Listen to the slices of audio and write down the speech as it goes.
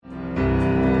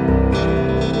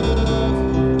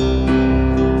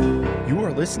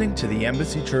listening to the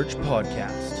Embassy Church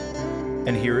podcast.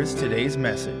 And here is today's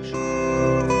message.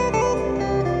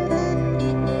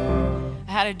 I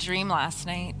had a dream last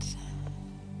night.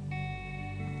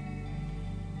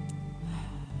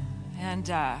 And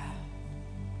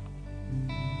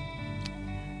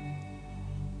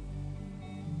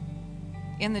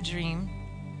in the dream,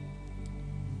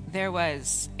 there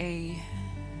was a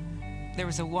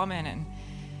woman,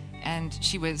 and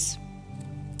she was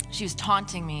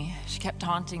taunting me. She kept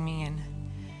taunting me,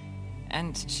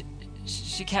 and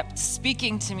she kept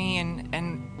speaking to me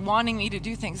and wanting me to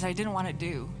do things I didn't want to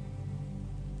do.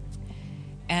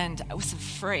 And I was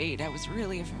afraid. I was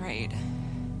really afraid.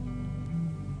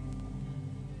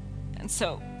 And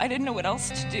so I didn't know what else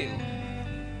to do.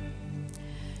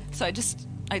 So I'd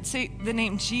say the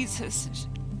name Jesus.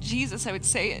 Jesus, I would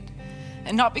say it.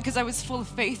 And not because I was full of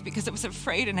faith, because I was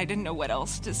afraid and I didn't know what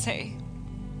else to say.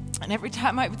 And every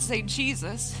time I would say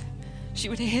Jesus, she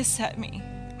would hiss at me.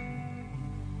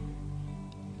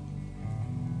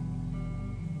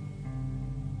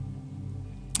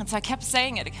 And so I kept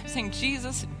saying it. I kept saying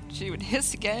Jesus, and she would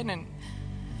hiss again, and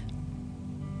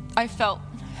I felt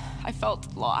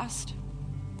lost.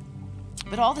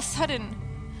 But all of a sudden,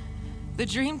 the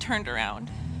dream turned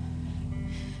around,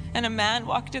 and a man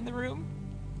walked in the room.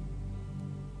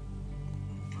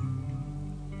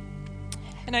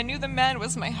 And I knew the man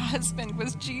was my husband,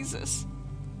 was Jesus.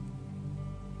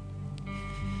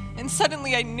 And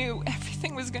suddenly I knew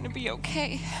everything was going to be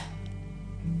okay.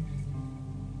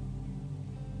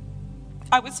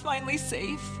 I was finally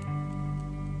safe.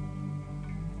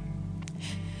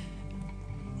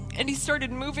 And he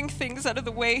started moving things out of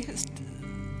the way.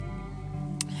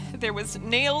 There was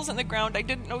nails in the ground I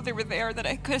didn't know they were there that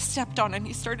I could have stepped on, and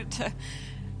he started to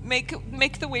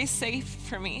make the way safe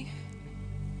for me.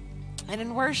 And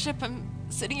in worship, I'm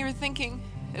sitting here thinking,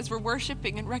 as we're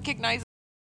worshiping and recognizing,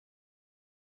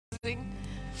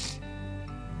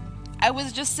 I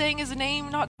was just saying his name,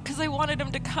 not because I wanted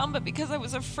him to come, but because I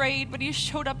was afraid, but he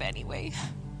showed up anyway.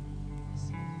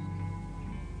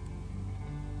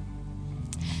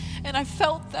 And I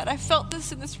felt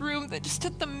this in this room, that just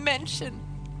at the mention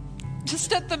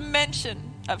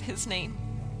of his name,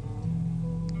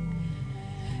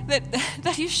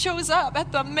 that he shows up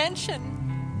at the mention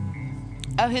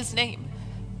of his name.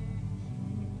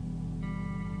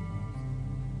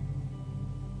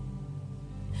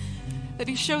 That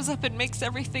he shows up and makes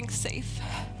everything safe.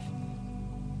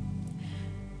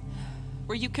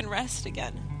 Where you can rest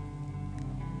again.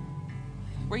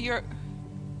 Where you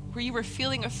were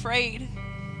feeling afraid.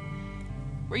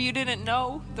 Where you didn't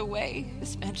know the way.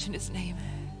 Just mention his name.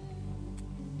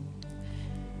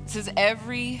 It says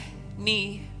every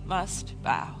knee must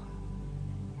bow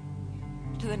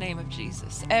to the name of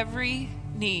Jesus. Every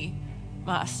knee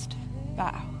must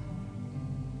bow.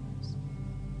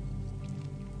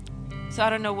 So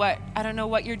I don't know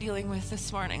what you're dealing with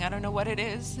this morning. I don't know what it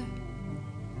is.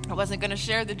 I wasn't going to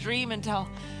share the dream until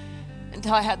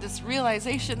I had this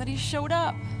realization that he showed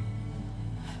up.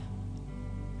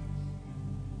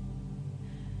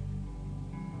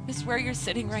 Just where you're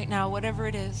sitting right now, whatever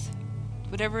it is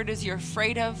you're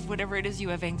afraid of, whatever it is you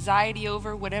have anxiety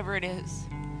over, whatever it is,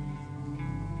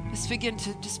 just begin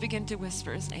to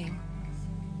whisper his name.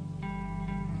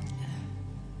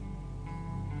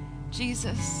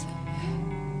 Jesus.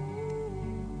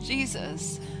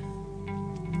 Jesus.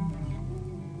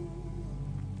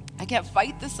 I can't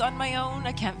fight this on my own.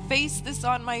 I can't face this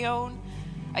on my own.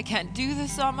 I can't do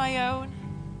this on my own.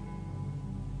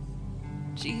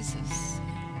 Jesus.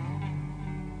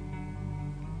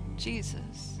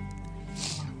 Jesus.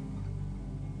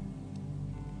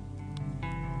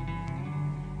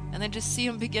 And then just see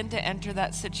him begin to enter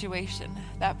that situation,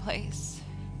 that place.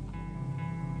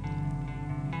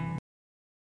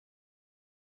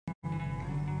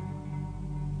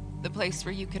 The place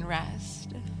where you can rest.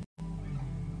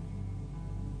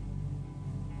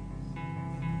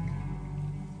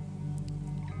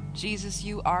 Jesus,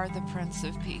 you are the Prince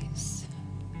of Peace.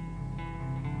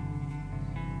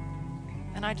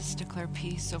 And I just declare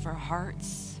peace over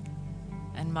hearts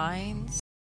and minds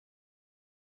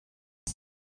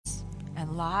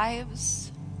and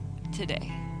lives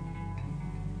today.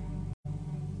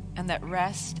 And that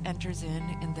rest enters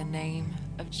in the name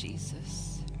of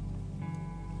Jesus.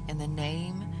 In the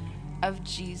name of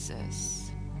Jesus.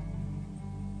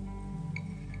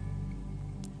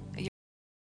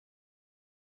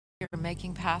 You're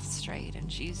making paths straight in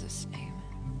Jesus' name.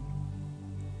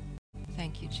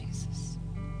 Thank you, Jesus.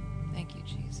 Thank you,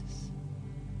 Jesus.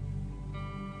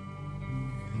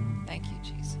 Thank you,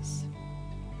 Jesus.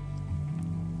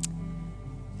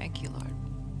 Thank you, Lord.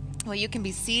 Well, you can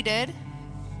be seated.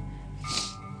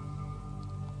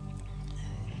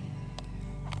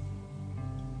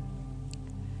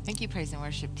 Thank you, praise and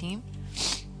worship team.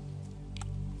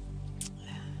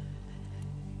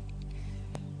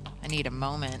 I need a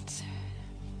moment.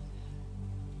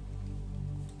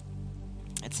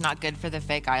 It's not good for the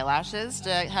fake eyelashes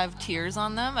to have tears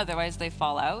on them, otherwise they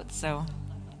fall out. So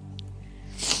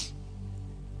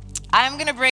I'm going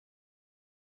to bring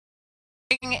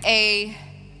a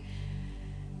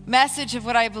message of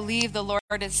what I believe the Lord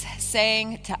is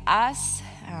saying to us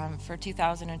for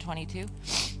 2022.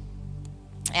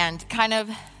 And kind of,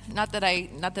 not that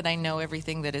I know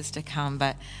everything that is to come,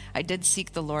 but I did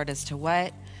seek the Lord as to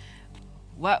what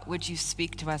would you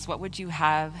speak to us? What would you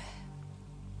have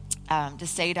to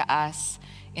say to us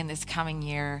in this coming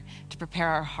year to prepare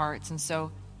our hearts? And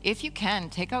so if you can,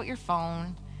 take out your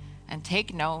phone and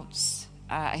take notes.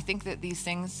 I think that these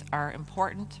things are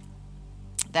important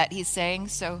that he's saying.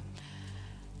 So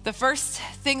the first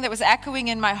thing that was echoing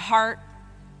in my heart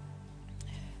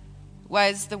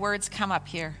was the words come up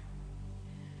here.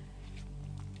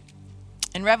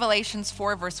 In Revelations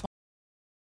 4 verse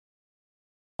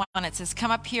 1, it says, come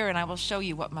up here and I will show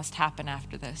you what must happen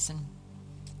after this. And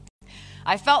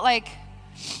I felt like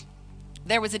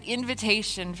there was an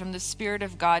invitation from the Spirit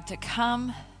of God to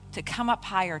come up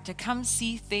higher, to come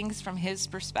see things from his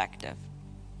perspective.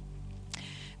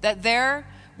 That there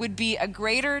would be a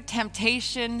greater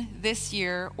temptation this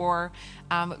year, or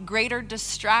greater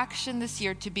distraction this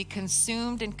year, to be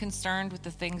consumed and concerned with the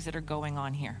things that are going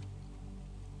on here.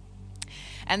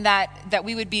 And that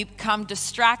we would become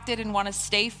distracted and want to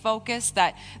stay focused,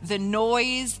 that the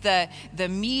noise, the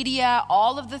media,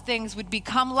 all of the things would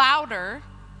become louder.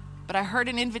 But I heard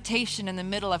an invitation in the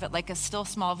middle of it, like a still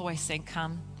small voice saying,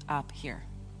 come up here.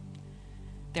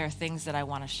 There are things that I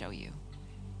want to show you.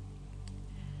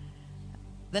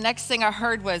 The next thing I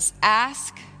heard was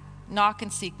ask, knock,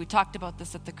 and seek. We talked about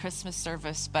this at the Christmas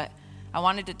service, but I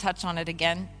wanted to touch on it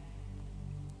again.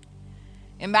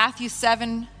 In Matthew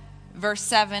 7, verse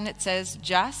 7, it says,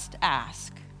 just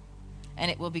ask, and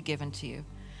it will be given to you.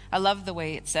 I love the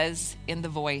way it says in the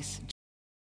voice,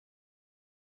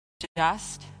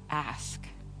 just ask,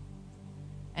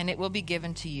 and it will be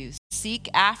given to you. Seek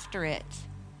after it,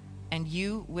 and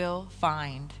you will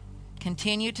find.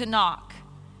 Continue to knock,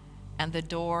 and the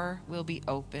door will be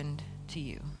opened to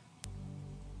you.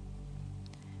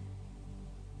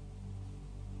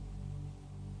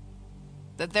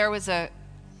 That there was an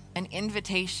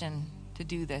invitation to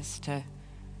do this, to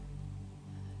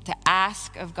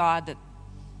ask of God, that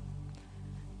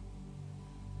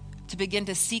to begin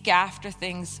to seek after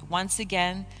things once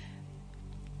again.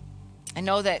 I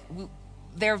know that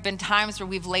there have been times where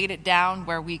we've laid it down,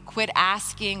 where we quit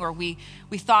asking, or we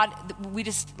thought we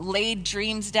just laid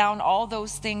dreams down, all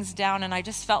those things down, and I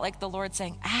just felt like the Lord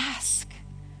saying, ask.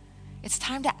 It's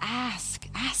time to ask.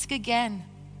 Ask again.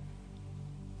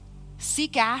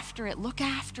 Seek after it. Look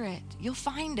after it. You'll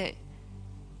find it.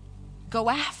 Go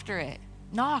after it.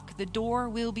 Knock. The door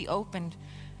will be opened.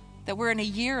 That we're in a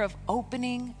year of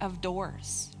opening of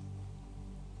doors.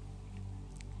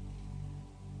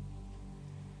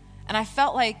 And I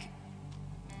felt like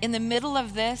in the middle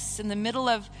of this, in the middle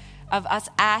of us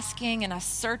asking and us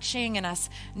searching and us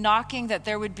knocking, that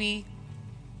there would be,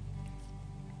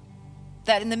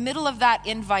 that in the middle of that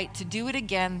invite to do it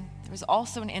again, there was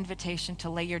also an invitation to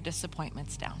lay your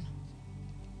disappointments down.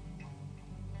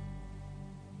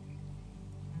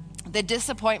 The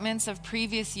disappointments of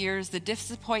previous years, the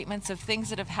disappointments of things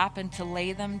that have happened, to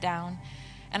lay them down.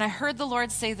 And I heard the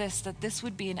Lord say this, that this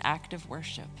would be an act of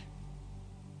worship.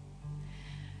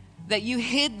 That you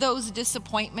hid those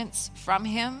disappointments from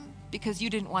him because you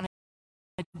didn't want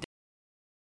to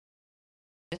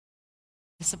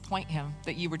disappoint him,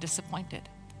 that you were disappointed.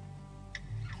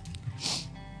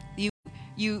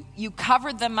 You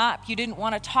covered them up. You didn't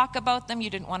want to talk about them. You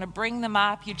didn't want to bring them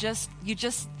up. You just,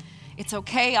 it's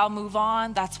okay, I'll move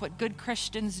on. That's what good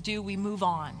Christians do. We move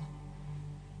on.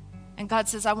 And God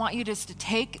says, I want you just to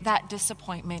take that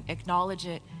disappointment, acknowledge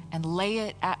it, and lay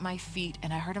it at my feet.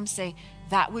 And I heard him say,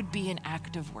 that would be an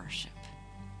act of worship.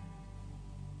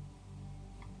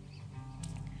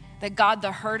 That God,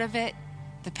 the hurt of it,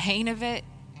 the pain of it,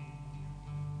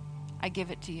 I give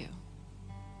it to you.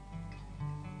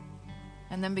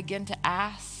 And then begin to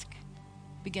ask,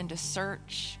 begin to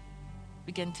search,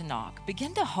 begin to knock,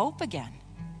 begin to hope again.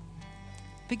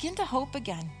 Begin to hope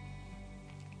again.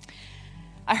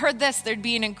 I heard this, there'd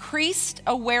be an increased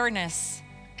awareness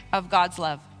of God's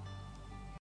love.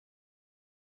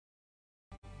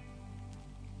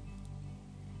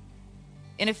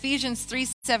 In Ephesians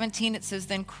 3:17, it says,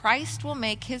 then Christ will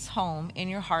make his home in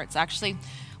your hearts. Actually,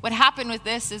 what happened with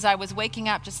this is I was waking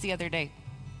up just the other day.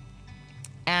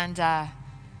 And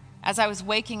as I was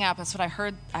waking up, that's what I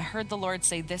heard. I heard the Lord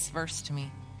say this verse to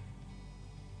me.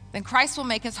 Then Christ will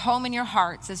make his home in your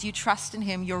hearts as you trust in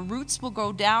him. Your roots will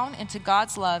go down into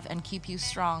God's love and keep you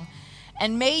strong.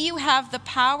 And may you have the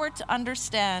power to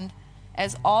understand,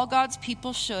 as all God's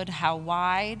people should, how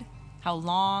wide, how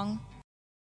long,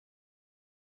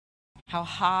 how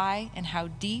high, and how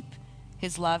deep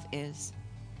his love is.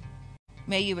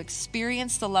 May you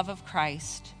experience the love of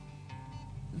Christ,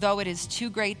 though it is too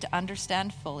great to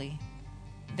understand fully.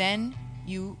 Then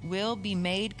you will be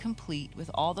made complete with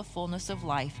all the fullness of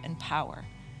life and power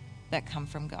that come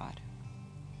from God.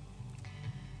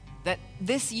 That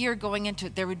this year going into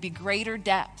it, there would be greater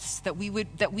depths, that we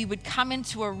would come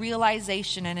into a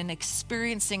realization and an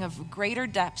experiencing of greater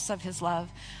depths of his love,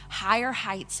 higher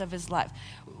heights of his love,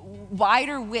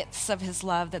 wider widths of his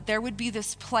love, that there would be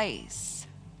this place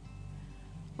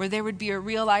where there would be a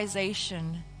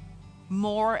realization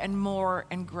more and more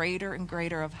and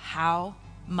greater of how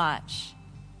much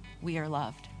we are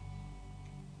loved.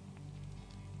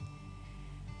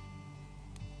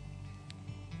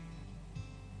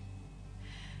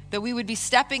 That we would be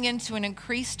stepping into an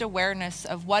increased awareness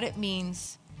of what it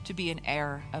means to be an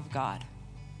heir of God.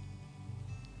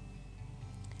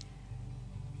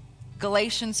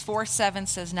 Galatians 4:7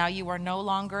 says, now you are no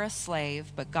longer a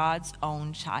slave, but God's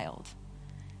own child.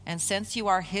 And since you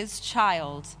are his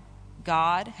child,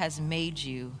 God has made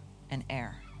you an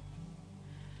heir.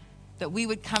 That we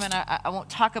would come, and I won't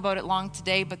talk about it long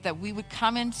today, but that we would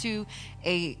come into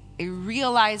a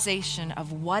realization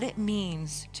of what it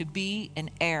means to be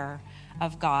an heir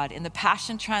of God. In the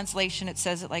Passion Translation, it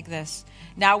says it like this.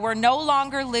 Now we're no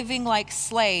longer living like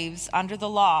slaves under the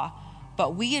law,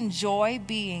 but we enjoy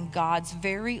being God's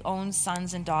very own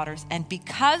sons and daughters. And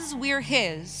because we're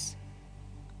his,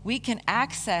 we can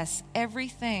access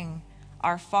everything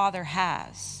our Father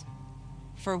has.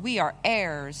 For we are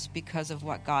heirs because of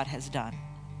what God has done.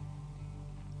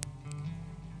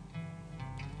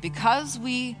 Because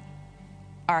we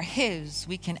are his,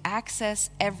 we can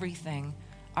access everything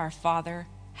our Father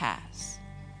has.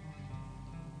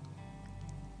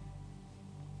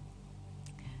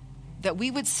 That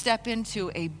we would step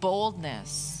into a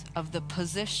boldness of the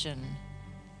position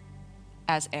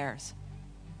as heirs.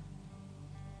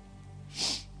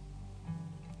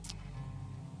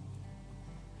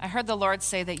 I heard the Lord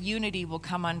say that unity will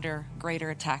come under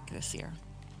greater attack this year.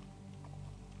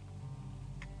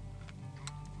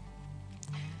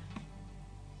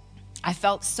 I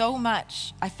felt so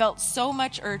much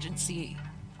urgency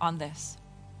on this.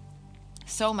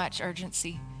 So much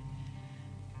urgency.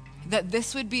 That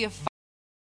this would be a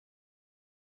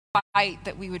fight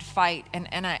that we would fight.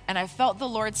 And I felt the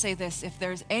Lord say this, if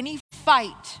there's any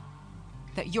fight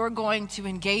that you're going to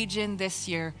engage in this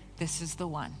year, this is the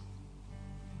one.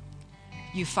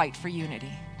 You fight for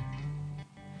unity.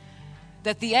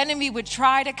 That the enemy would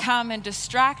try to come and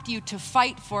distract you to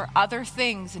fight for other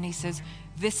things. And he says,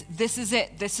 this is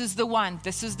it. This is the one.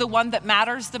 This is the one that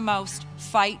matters the most.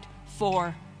 Fight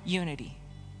for unity.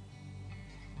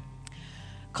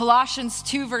 Colossians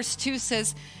 2 verse 2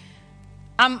 says,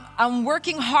 I'm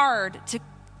working hard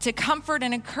to comfort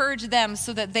and encourage them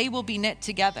so that they will be knit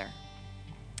together.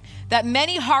 That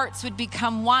many hearts would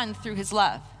become one through his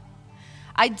love.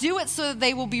 I do it so that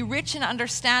they will be rich in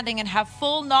understanding and have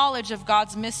full knowledge of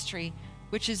God's mystery,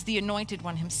 which is the Anointed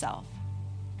One himself.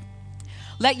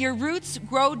 Let your roots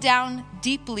grow down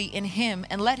deeply in him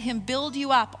and let him build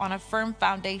you up on a firm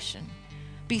foundation.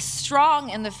 Be strong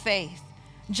in the faith,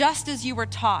 just as you were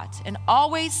taught, and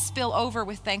always spill over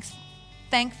with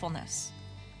thankfulness.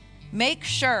 Make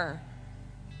sure,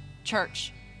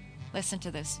 church, listen to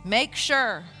this. Make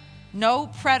sure no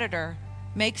predator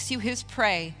makes you his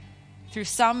prey through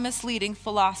some misleading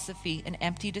philosophy and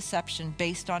empty deception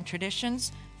based on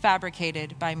traditions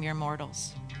fabricated by mere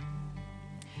mortals.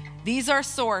 These are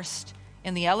sourced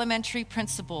in the elementary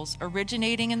principles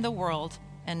originating in the world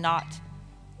and not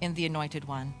in the Anointed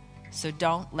One. So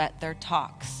don't let their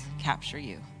talks capture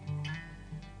you.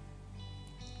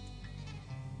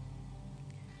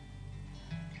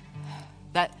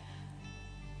 That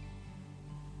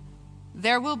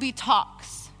there will be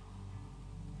talks.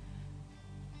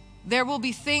 There will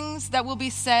be things that will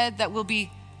be said that will be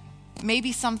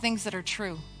maybe some things that are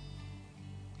true.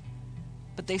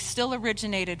 But they still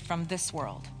originated from this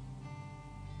world.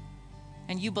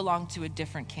 And you belong to a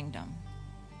different kingdom.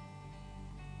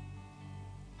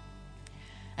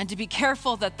 And to be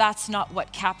careful that that's not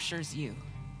what captures you.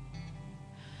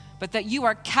 But that you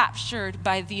are captured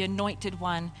by the Anointed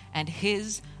One and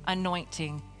his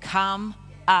anointing. Come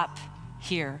up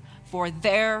here. For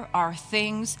there are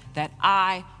things that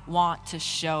I want to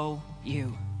show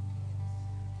you.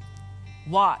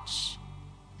 Watch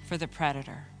for the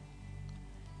predator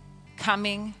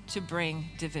coming to bring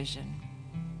division.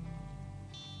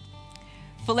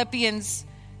 Ephesians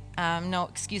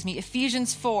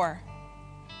 4.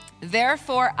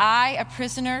 Therefore, I, a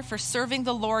prisoner for serving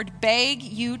the Lord, beg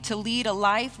you to lead a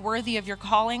life worthy of your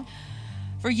calling.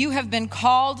 For you have been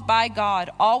called by God.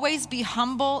 Always be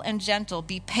humble and gentle.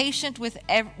 Be patient with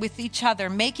each other,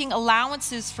 making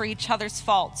allowances for each other's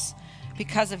faults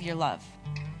because of your love.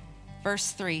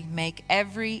 Verse 3, make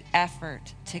every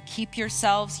effort to keep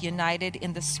yourselves united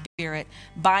in the Spirit,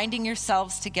 binding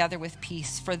yourselves together with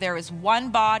peace. For there is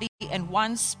one body and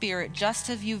one Spirit, just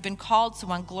as you've been called to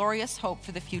one glorious hope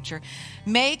for the future.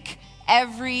 Make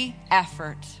every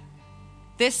effort.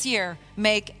 This year,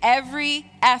 make every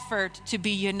effort to be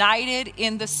united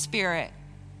in the Spirit.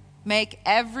 Make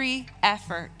every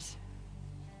effort.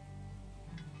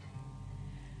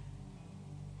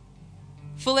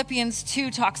 Philippians 2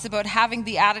 talks about having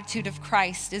the attitude of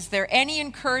Christ. Is there any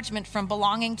encouragement from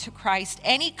belonging to Christ,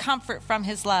 any comfort from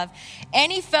his love,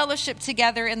 any fellowship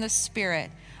together in the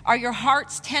Spirit? Are your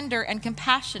hearts tender and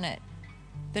compassionate?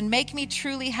 Then make me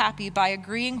truly happy by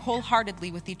agreeing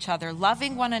wholeheartedly with each other,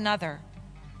 loving one another,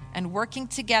 and working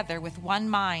together with one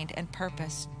mind and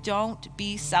purpose. Don't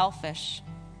be selfish.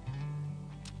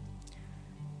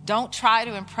 Don't try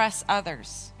to impress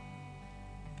others.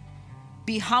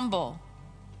 Be humble.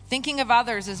 Thinking of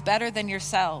others is better than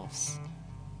yourselves.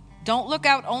 Don't look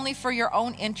out only for your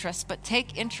own interests, but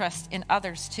take interest in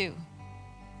others too.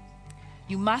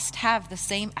 You must have the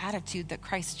same attitude that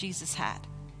Christ Jesus had.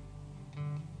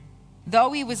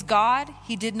 Though he was God,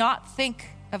 he did not think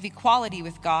of equality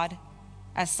with God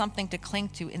as something to cling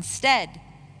to. Instead,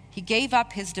 he gave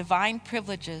up his divine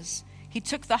privileges. He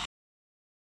took the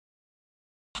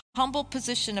humble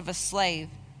position of a slave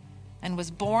and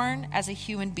was born as a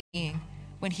human being.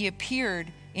 When he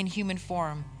appeared in human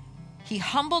form, he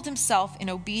humbled himself in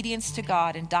obedience to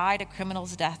God and died a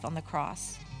criminal's death on the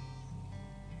cross.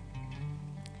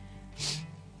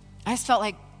 I just felt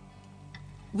like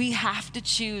we have to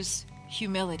choose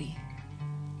humility.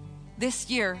 This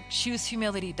year, choose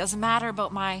humility. It doesn't matter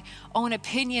about my own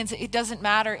opinions. It doesn't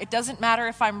matter. It doesn't matter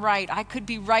if I'm right. I could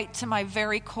be right to my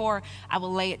very core. I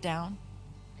will lay it down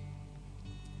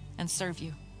and serve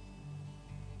you.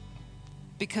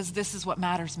 Because this is what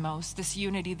matters most. This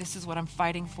unity, this is what I'm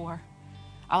fighting for.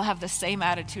 I'll have the same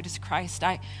attitude as Christ.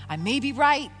 I may be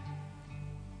right,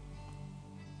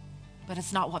 but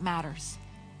it's not what matters.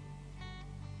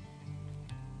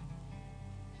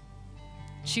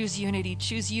 Choose unity.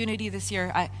 Choose unity this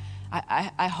year.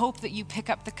 I hope that you pick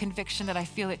up the conviction that I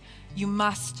feel it. You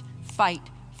must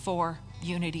fight for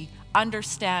unity.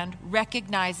 Understand,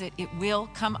 recognize it. It will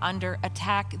come under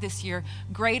attack this year,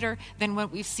 greater than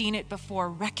what we've seen it before.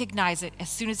 Recognize it as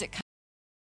soon as it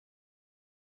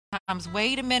comes.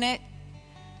 Wait a minute.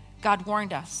 God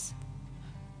warned us.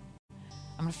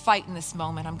 I'm going to fight in this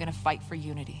moment. I'm going to fight for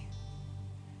unity.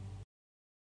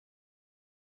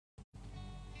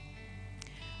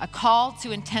 A call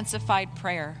to intensified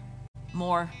prayer.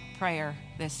 More prayer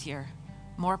this year.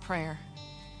 More prayer.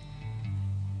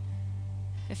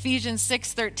 Ephesians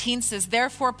 6:13 says,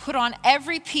 therefore put on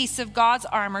every piece of God's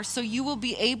armor so you will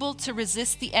be able to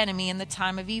resist the enemy in the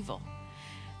time of evil.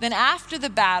 Then after the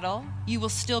battle, you will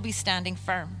still be standing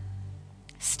firm.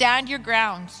 Stand your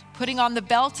ground, putting on the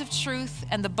belt of truth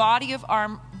and the body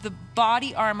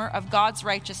armor of God's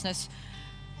righteousness.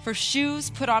 For shoes,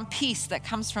 put on peace that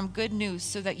comes from good news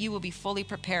so that you will be fully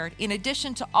prepared. In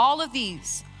addition to all of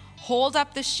these, hold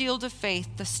up the shield of faith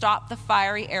to stop the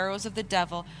fiery arrows of the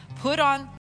devil. Put on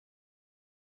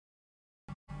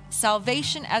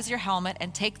salvation as your helmet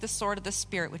and take the sword of the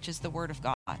Spirit, which is the word of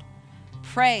God.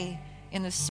 Pray in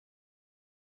the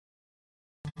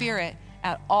Spirit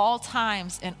at all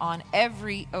times and on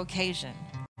every occasion.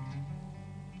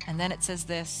 And then it says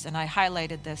this, and I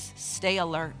highlighted this, stay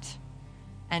alert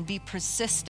and be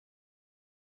persistent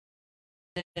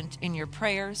in your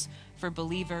prayers for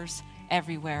believers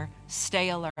everywhere. Stay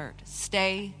alert,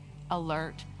 stay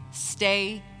alert,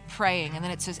 stay praying. And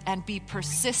then it says, and be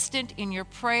persistent in your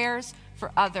prayers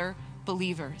for other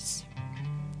believers.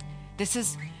 This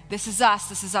is us.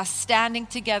 This is us standing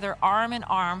together, arm in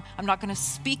arm. I'm not going to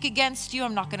speak against you.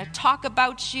 I'm not going to talk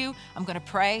about you. I'm going to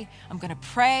pray. I'm going to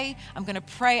pray. I'm going to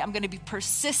pray. I'm going to be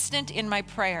persistent in my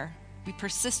prayer. Be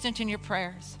persistent in your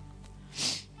prayers.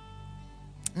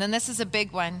 And then this is a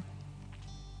big one.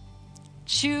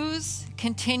 Choose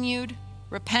continued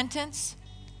repentance.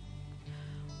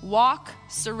 Walk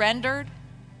surrendered,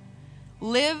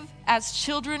 live as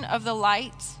children of the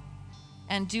light,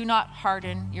 and do not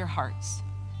harden your hearts.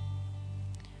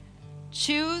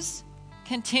 Choose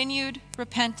continued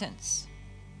repentance.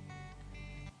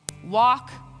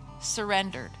 Walk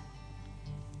surrendered.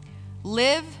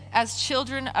 Live as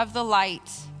children of the light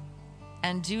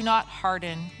and do not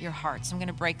harden your hearts. I'm going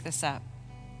to break this up.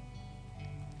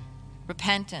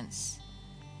 Repentance.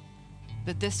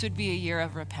 That this would be a year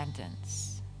of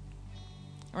repentance.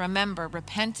 Remember,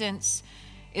 repentance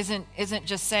isn't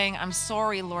just saying, I'm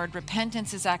sorry, Lord.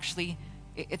 Repentance is actually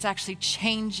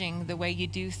changing the way you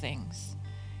do things.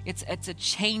 It's a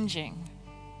changing.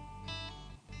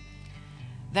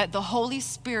 That the Holy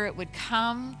Spirit would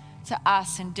come to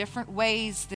us in different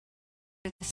ways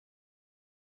this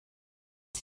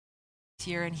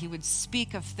year, and he would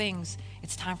speak of things.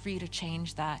 It's time for you to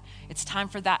change that. It's time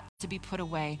for that to be put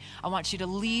away. I want you to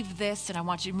leave this, and I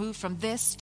want you to move from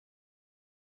this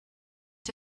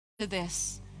to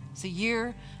this. It's a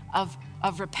year of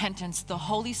repentance. The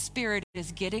Holy Spirit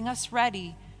is getting us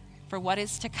ready for what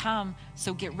is to come.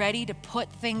 So get ready to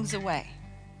put things away.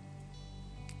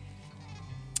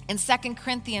 In 2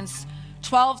 Corinthians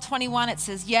 12:21, it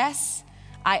says, yes,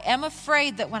 I am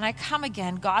afraid that when I come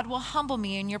again, God will humble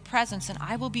me in your presence, and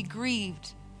I will be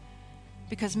grieved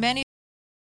because many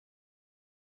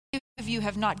of you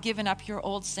have not given up your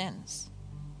old sins.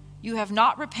 You have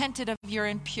not repented of your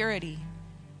impurity,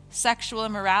 sexual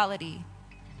immorality,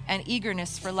 and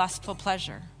eagerness for lustful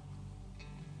pleasure.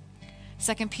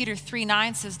 2 Peter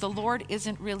 3:9 says, the Lord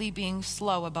isn't really being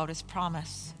slow about his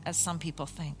promise, as some people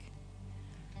think.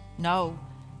 No,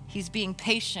 he's being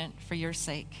patient for your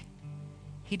sake.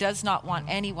 He does not want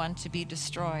anyone to be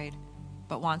destroyed,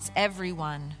 but wants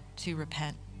everyone to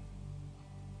repent.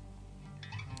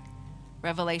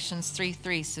 Revelations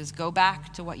 3:3 says, go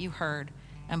back to what you heard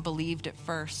and believed at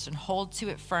first, and hold to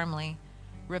it firmly.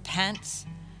 Repent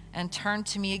and turn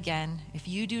to me again. If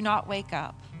you do not wake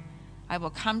up, I will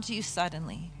come to you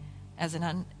suddenly,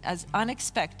 as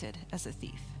unexpected as a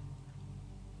thief.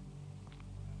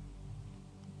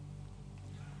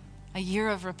 A year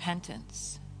of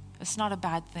repentance. It's not a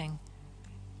bad thing.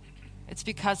 It's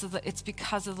because of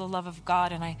the love of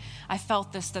God. And I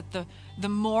felt this, that the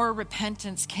more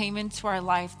repentance came into our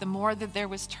life, the more that there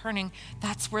was turning,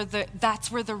 that's where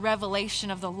the revelation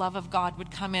of the love of God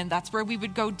would come in. That's where we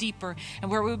would go deeper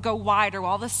and where we would go wider.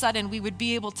 All of a sudden we would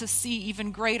be able to see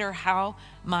even greater how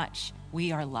much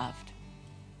we are loved.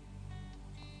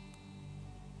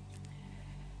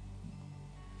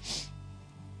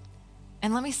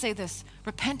 And let me say this,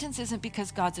 repentance isn't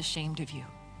because God's ashamed of you.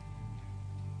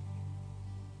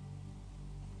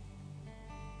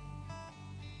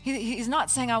 He's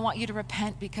not saying, I want you to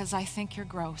repent because I think you're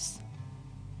gross.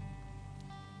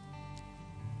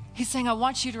 He's saying, I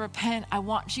want you to repent. I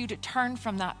want you to turn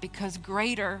from that because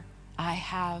greater I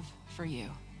have for you.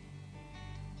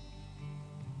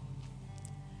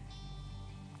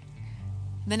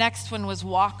 The next one was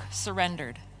walk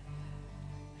surrendered.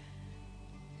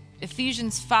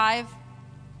 Ephesians 5,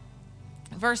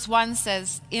 verse 1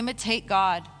 says, imitate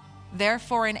God,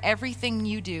 therefore in everything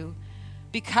you do,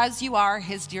 because you are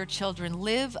his dear children,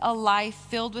 live a life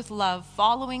filled with love,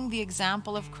 following the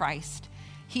example of Christ.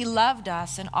 He loved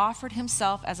us and offered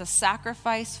himself as a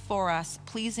sacrifice for us,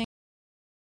 pleasing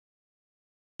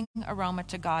aroma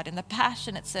to God. In the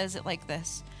Passion, it says it like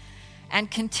this,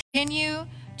 and continue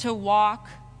to walk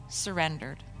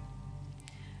surrendered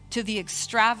to the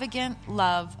extravagant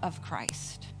love of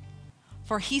Christ.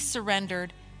 For he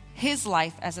surrendered his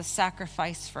life as a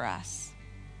sacrifice for us.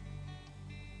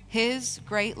 His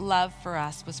great love for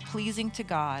us was pleasing to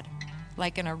God,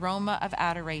 like an aroma of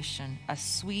adoration, a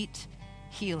sweet,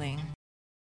 healing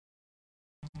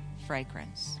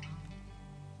fragrance.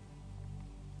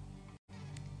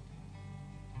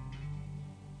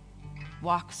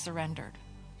 Walk surrendered.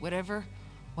 Whatever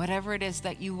it is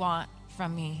that you want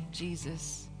from me,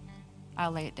 Jesus,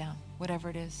 I'll lay it down. Whatever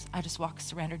it is, I just walk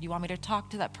surrendered. You want me to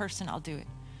talk to that person? I'll do it.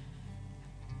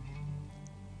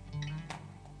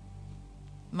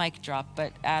 Mic drop,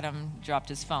 but Adam dropped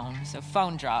his phone. So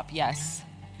phone drop, yes.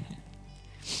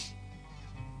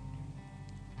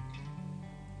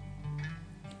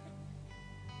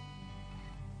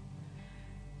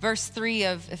 Verse 3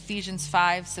 of Ephesians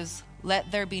 5 says,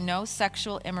 let there be no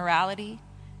sexual immorality,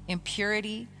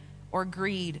 impurity, or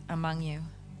greed among you.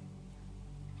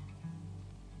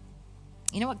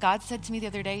 You know what God said to me the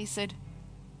other day? He said,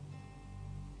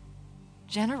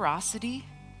 generosity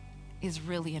is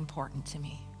really important to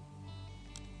me.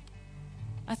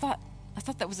 I thought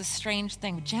that was a strange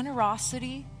thing.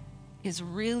 Generosity is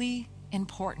really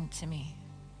important to me.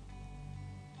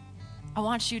 I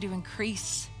want you to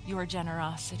increase your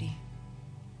generosity.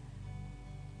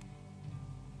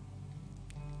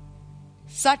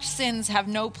 Such sins have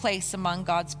no place among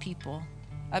God's people.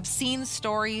 obscene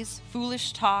stories,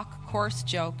 foolish talk, coarse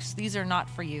jokes, these are not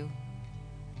for you.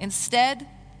 Instead,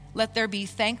 let there be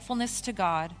thankfulness to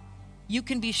God. You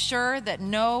can be sure that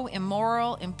no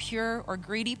immoral, impure, or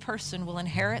greedy person will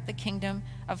inherit the kingdom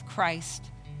of Christ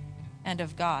and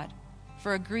of God.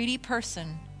 For a greedy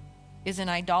person is an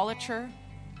idolater,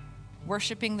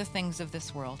 worshiping the things of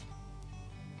this world.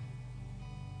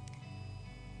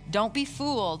 Don't be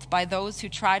fooled by those who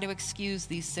try to excuse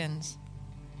these sins,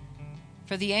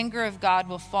 for the anger of God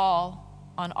will fall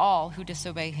on all who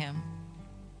disobey him.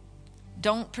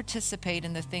 Don't participate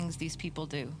in the things these people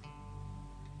do.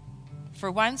 For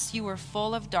once you were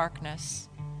full of darkness,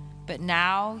 but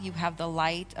now you have the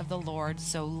light of the Lord.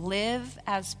 So live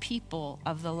as people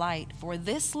of the light. For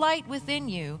this light within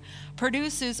you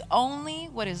produces only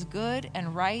what is good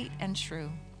and right and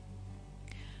true.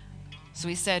 So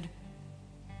he said,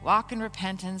 walk in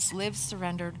repentance, live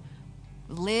surrendered,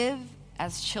 live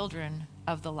as children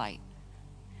of the light.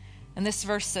 And this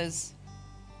verse says,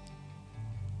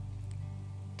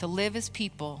 to live as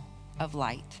people of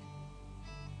light.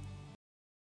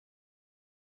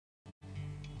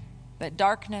 But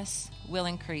darkness will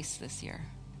increase this year.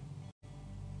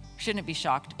 Shouldn't be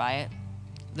shocked by it.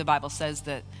 The Bible says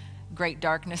that great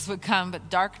darkness would come,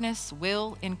 but darkness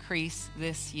will increase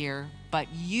this year. But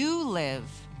you live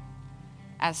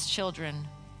as children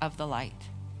of the light.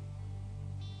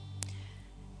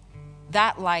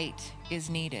 That light is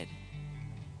needed.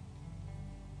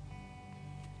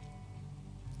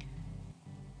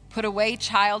 Put away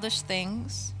childish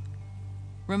things,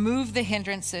 remove the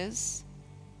hindrances,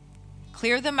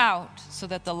 clear them out so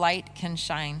that the light can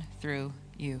shine through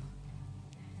you.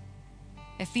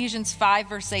 Ephesians 5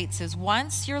 verse 8 says,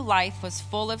 once your life was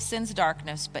full of sin's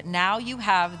darkness, but now you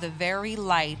have the very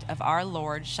light of our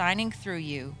Lord shining through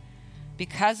you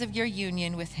because of your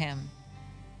union with him.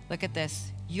 Look at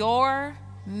this. Your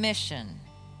mission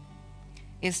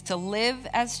is to live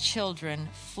as children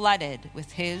flooded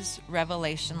with his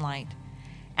revelation light,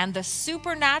 and the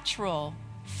supernatural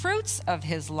fruits of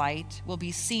his light will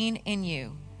be seen in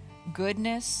you: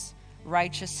 goodness,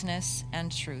 righteousness,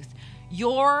 and truth.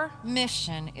 Your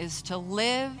mission is to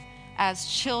live as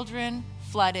children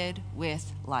flooded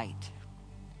with light.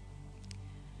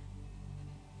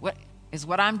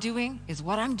 What I'm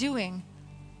doing,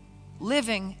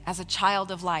 living as a child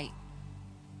of light.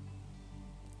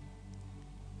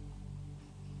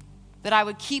 That I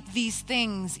would keep these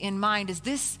things in mind. Is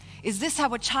this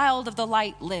how a child of the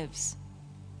light lives?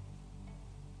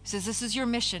 He says, this is your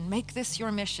mission. Make this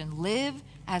your mission. Live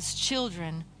as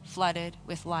children flooded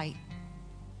with light.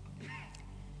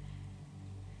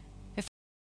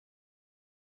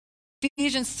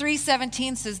 Ephesians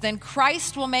 3:17 says, then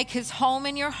Christ will make his home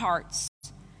in your hearts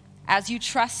as you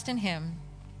trust in him.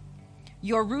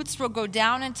 Your roots will go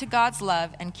down into God's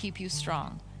love and keep you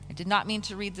strong. I did not mean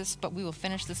to read this, but we will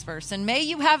finish this verse. And may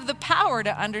you have the power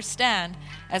to understand,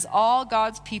 as all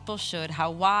God's people should, how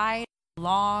wide, how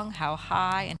long, how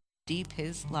high, and how deep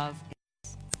his love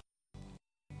is.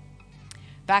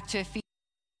 Back to Ephesians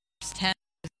 10.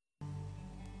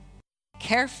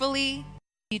 Carefully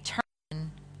determine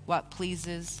what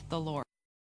pleases the Lord.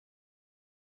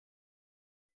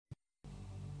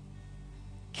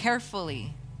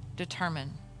 Carefully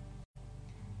determine.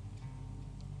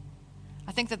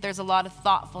 I think that there's a lot of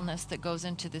thoughtfulness that goes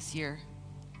into this year.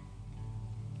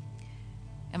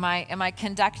 Am I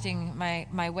conducting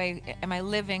my way? Am I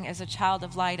living as a child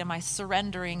of light? Am I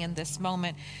surrendering in this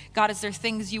moment? God, is there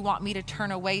things you want me to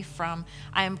turn away from?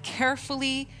 I am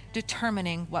carefully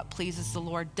determining what pleases the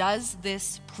Lord. Does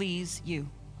this please you?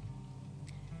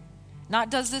 Not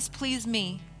does this please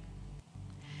me?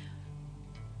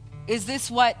 Is this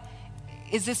what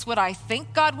I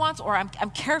think God wants? Or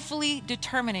I'm carefully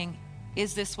determining,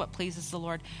 is this what pleases the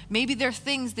Lord? Maybe there are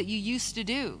things that you used to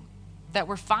do that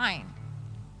were fine.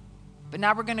 But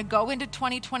now we're going to go into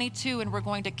 2022 and we're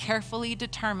going to carefully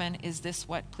determine, is this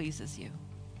what pleases you?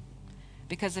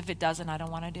 Because if it doesn't, I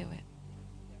don't want to do it.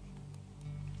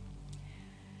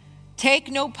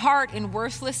 Take no part in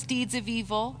worthless deeds of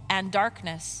evil and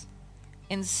darkness.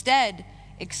 Instead,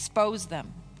 expose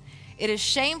them. It is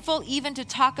shameful even to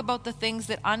talk about the things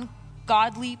that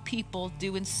ungodly people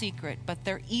do in secret, but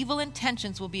their evil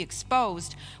intentions will be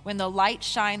exposed when the light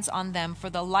shines on them, for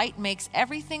the light makes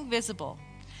everything visible.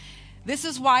 This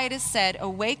is why it is said,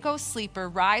 awake, O sleeper,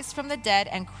 rise from the dead,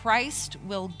 and Christ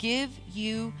will give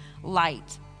you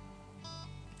light.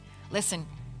 Listen,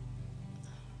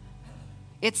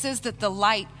 it says that the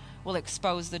light will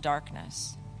expose the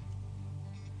darkness.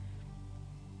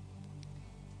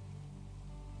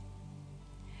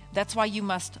 That's why you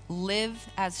must live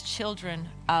as children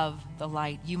of the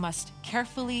light. You must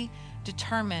carefully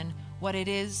determine what it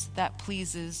is that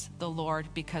pleases the Lord,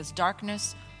 because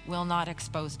darkness will not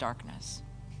expose darkness.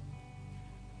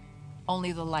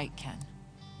 Only the light can.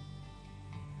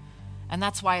 And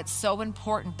that's why it's so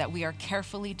important that we are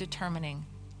carefully determining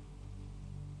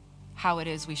how it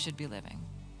is we should be living.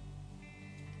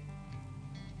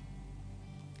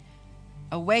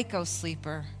 Awake, O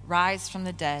sleeper, rise from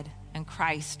the dead, and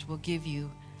Christ will give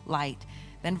you light.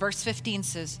 Then verse 15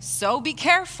 says, so be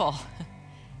careful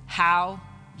how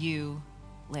you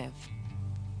live.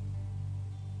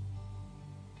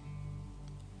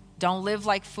 Don't live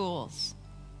like fools,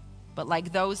 but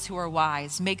like those who are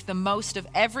wise. Make the most of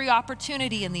every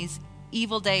opportunity in these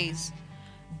evil days.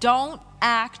 Don't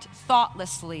act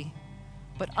thoughtlessly,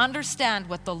 but understand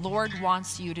what the Lord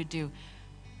wants you to do.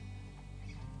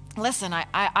 Listen,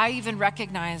 I even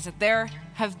recognize that there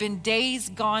have been days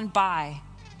gone by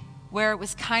where it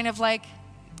was kind of like,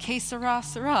 que sera,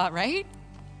 sera, right?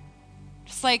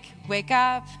 Just like, wake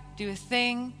up, do a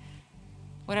thing,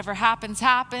 whatever happens,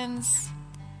 happens.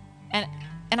 And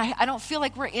I don't feel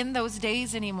like we're in those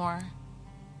days anymore.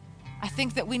 I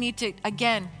think that we need to,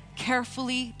 again,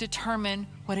 carefully determine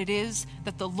what it is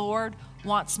that the Lord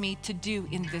wants me to do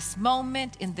in this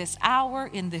moment, in this hour,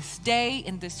 in this day,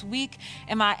 in this week.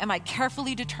 Am I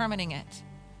carefully determining it?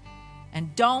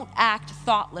 And don't act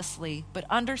thoughtlessly, but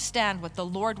understand what the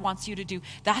Lord wants you to do.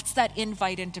 That's that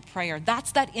invite into prayer.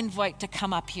 That's that invite to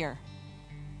come up here.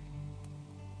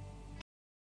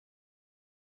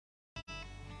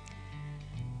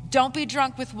 Don't be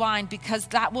drunk with wine, because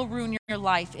that will ruin your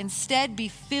life. Instead, be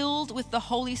filled with the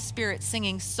Holy Spirit,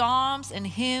 singing psalms and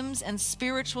hymns and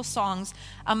spiritual songs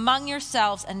among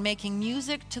yourselves, and making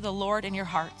music to the Lord in your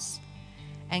hearts.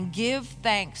 And give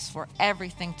thanks for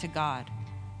everything to God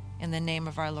in the name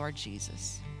of our Lord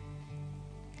Jesus.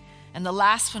 And the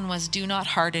last one was, do not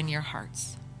harden your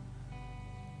hearts.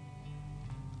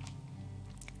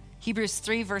 Hebrews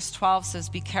 3 verse 12 says,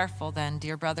 be careful then,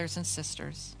 dear brothers and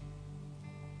sisters.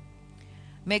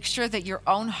 Make sure that your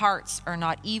own hearts are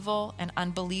not evil and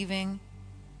unbelieving,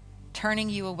 turning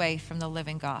you away from the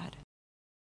living God.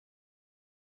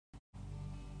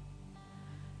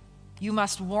 You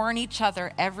must warn each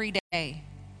other every day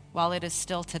while it is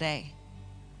still today,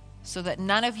 so that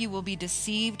none of you will be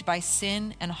deceived by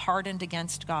sin and hardened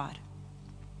against God.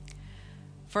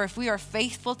 For if we are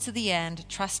faithful to the end,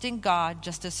 trusting God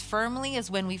just as firmly as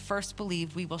when we first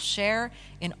believed, we will share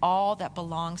in all that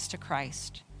belongs to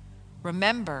Christ.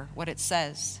 Remember what it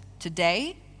says.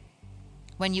 Today,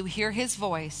 when you hear his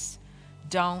voice,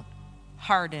 don't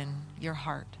harden your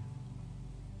heart.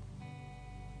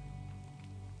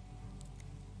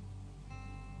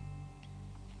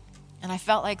 And I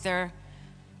felt like there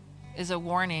is a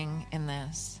warning in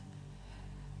this.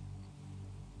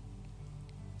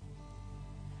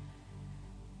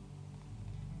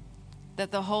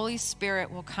 That the Holy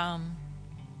Spirit will come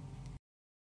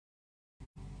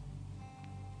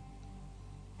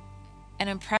and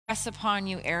impress upon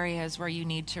you areas where you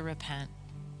need to repent,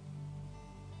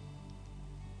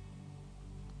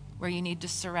 where you need to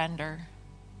surrender.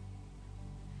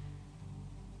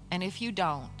 And if you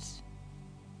don't,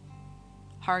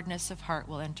 hardness of heart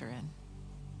will enter in.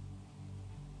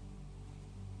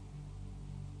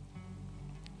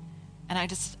 And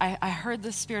I heard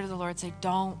the Spirit of the Lord say,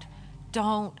 don't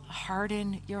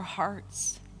harden your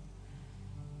hearts.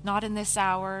 Not in this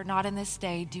hour, not in this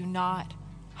day. Do not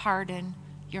harden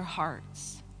your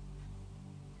hearts.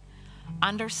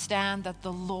 Understand that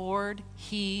the Lord,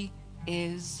 he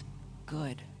is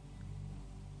good.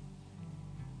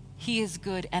 He is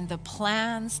good, and the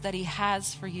plans that he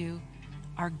has for you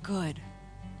are good.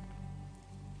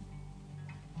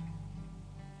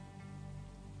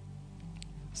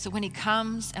 So when he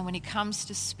comes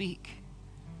to speak,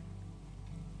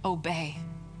 obey.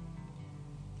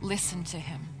 Listen to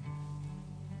him.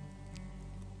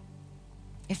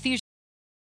 Ephesians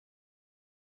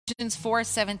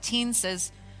 4:17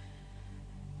 says,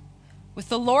 with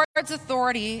the Lord's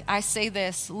authority, I say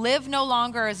this, live no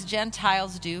longer as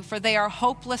Gentiles do, for they are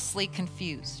hopelessly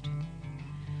confused.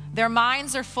 Their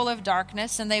minds are full of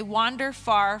darkness, and they wander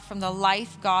far from the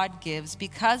life God gives,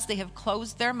 because they have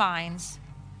closed their minds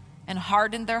and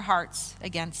hardened their hearts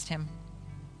against him.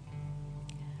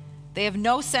 They have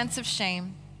no sense of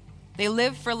shame. They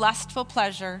live for lustful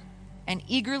pleasure and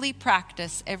eagerly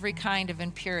practice every kind of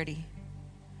impurity.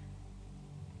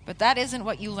 But that isn't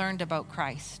what you learned about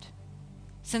Christ.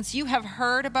 Since you have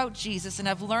heard about Jesus and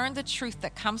have learned the truth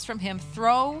that comes from him,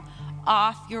 throw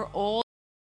off your old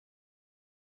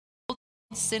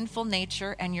sinful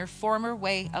nature and your former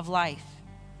way of life.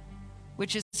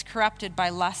 which is corrupted by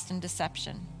lust and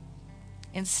deception.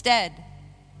 Instead,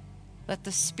 let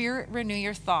the Spirit renew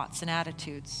your thoughts and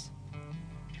attitudes.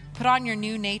 Put on your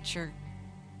new nature,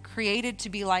 created to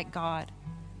be like God,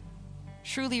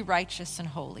 truly righteous and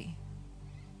holy.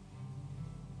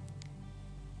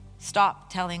 Stop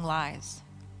telling lies.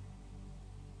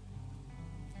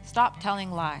 Stop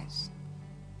telling lies.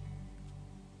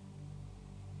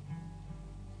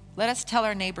 Let us tell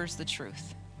our neighbors the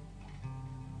truth,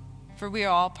 for we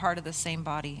are all part of the same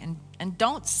body. And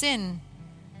don't sin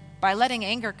by letting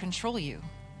anger control you.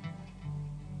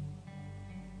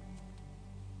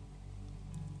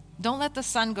 Don't let the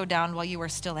sun go down while you are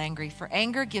still angry, for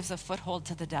anger gives a foothold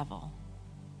to the devil.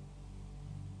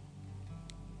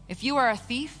 If you are a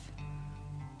thief,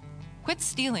 quit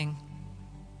stealing.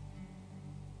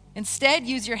 Instead,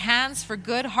 use your hands for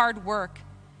good, hard work,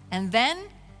 and then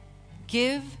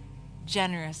give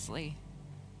generously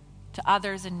to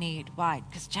others in need. Why?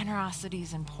 Because generosity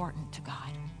is important to God.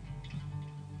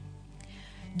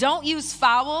 Don't use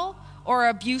foul or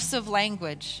abusive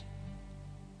language.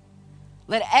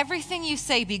 Let everything you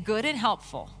say be good and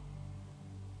helpful,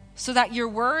 so that your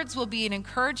words will be an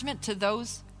encouragement to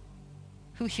those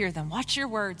who hear them. Watch your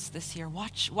words this year.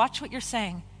 Watch what you're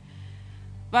saying.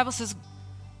 The Bible says,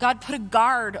 God put a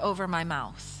guard over my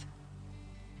mouth.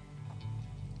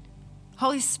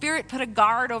 Holy Spirit put a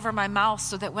guard over my mouth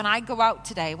so that when I go out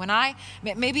today,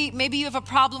 maybe you have a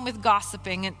problem with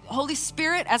gossiping, and Holy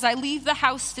Spirit, as I leave the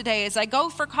house today, as I go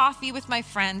for coffee with my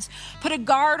friends, put a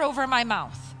guard over my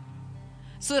mouth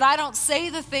so that I don't say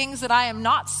the things that I am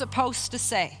not supposed to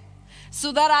say,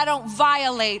 so that I don't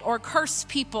violate or curse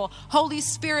people. Holy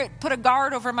Spirit, put a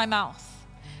guard over my mouth.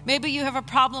 Maybe you have a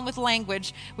problem with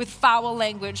language, with foul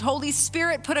language. Holy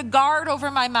Spirit, put a guard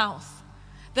over my mouth,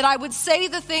 that I would say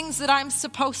the things that I'm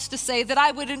supposed to say, that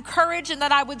I would encourage and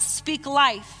that I would speak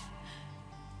life.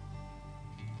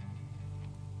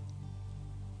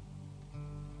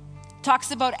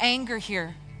 Talks about anger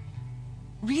here.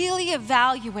 Really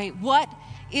evaluate, what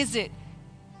is it?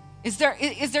 Is there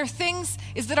things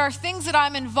that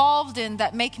I'm involved in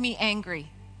that make me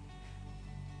angry?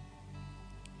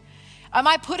 Am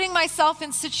I putting myself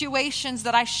in situations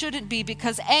that I shouldn't be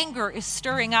because anger is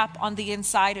stirring up on the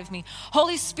inside of me?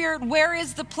 Holy Spirit, where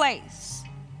is the place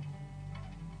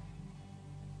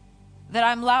that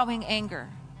I'm allowing anger?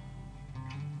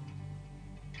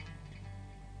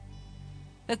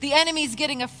 That the enemy's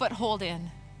getting a foothold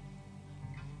in.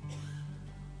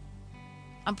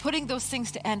 I'm putting those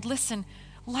things to end. Listen,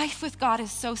 life with God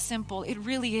is so simple. It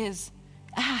really is.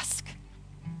 Ask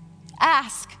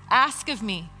of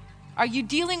me. Are you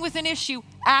dealing with an issue?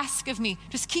 Ask of me.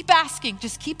 Just keep asking.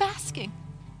 Just keep asking.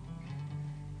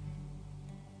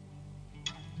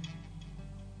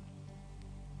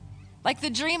 Like the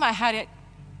dream I had,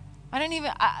 I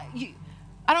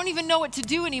don't even know what to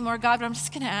do anymore, God, but I'm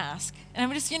just going to ask. And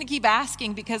I'm just going to keep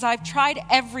asking because I've tried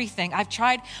everything. I've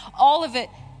tried all of it.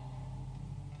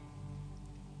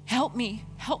 Help me.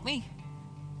 Help me.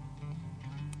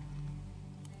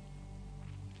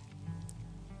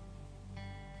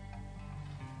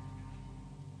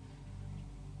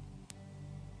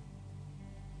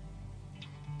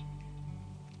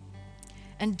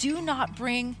 And do not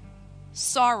bring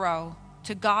sorrow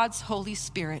to God's Holy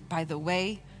Spirit by the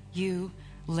way you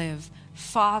live.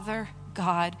 Father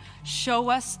God, show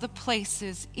us the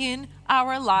places in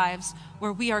our lives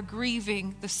where we are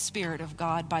grieving the Spirit of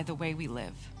God by the way we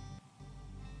live.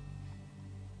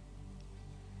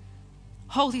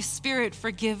 Holy Spirit,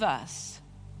 forgive us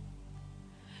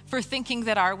for thinking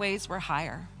that our ways were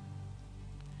higher.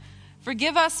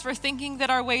 Forgive us for thinking that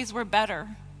our ways were better,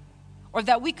 or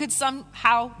that we could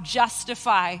somehow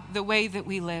justify the way that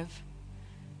we live.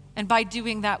 And by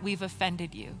doing that, we've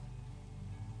offended you.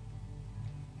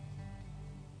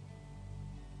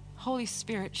 Holy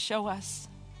Spirit, show us.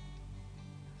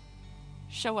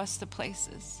 Show us the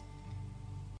places.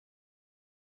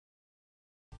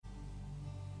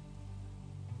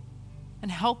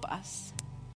 And help us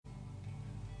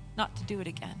not to do it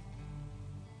again.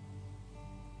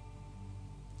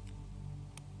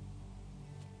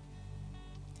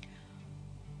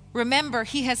 Remember,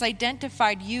 he has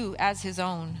identified you as his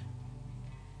own,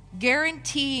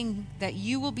 guaranteeing that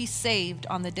you will be saved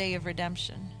on the day of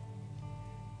redemption.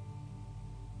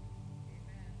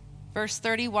 Verse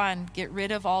 31, get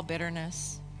rid of all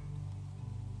bitterness.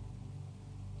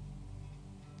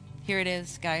 Here it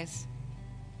is, guys.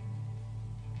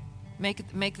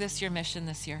 Make this your mission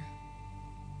this year.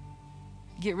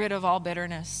 Get rid of all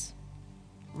bitterness,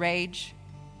 rage,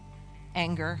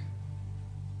 anger,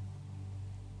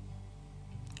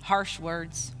 harsh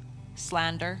words,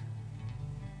 slander,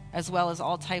 as well as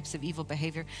all types of evil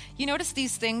behavior. You notice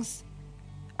these things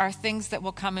are things that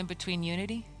will come in between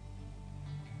unity?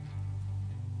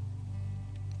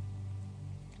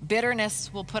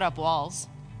 Bitterness will put up walls,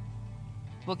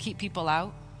 will keep people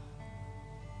out.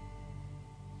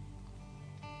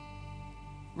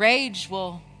 Rage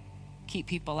will keep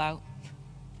people out,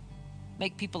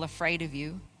 make people afraid of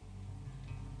you.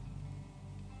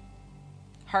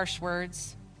 Harsh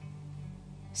words,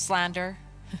 slander,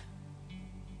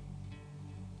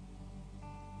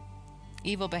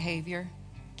 evil behavior,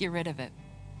 get rid of it.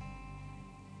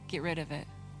 Get rid of it.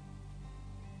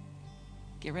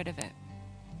 Get rid of it.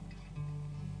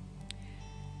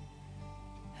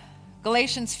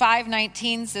 Galatians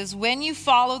 5:19 says, when you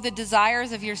follow the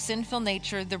desires of your sinful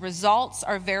nature, the results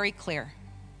are very clear.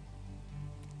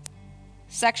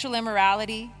 Sexual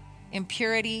immorality,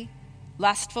 impurity,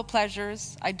 lustful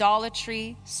pleasures,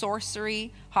 idolatry,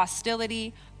 sorcery,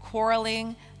 hostility,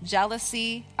 quarreling,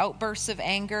 jealousy, outbursts of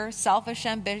anger, selfish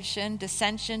ambition,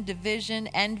 dissension, division,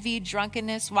 envy,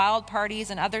 drunkenness, wild parties,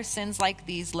 and other sins like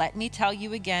these. Let me tell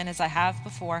you again, as I have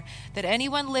before, that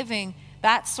anyone living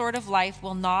that sort of life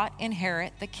will not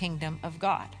inherit the kingdom of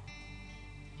God.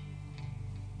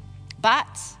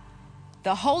 But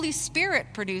the Holy Spirit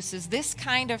produces this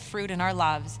kind of fruit in our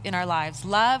lives: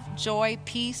 love, joy,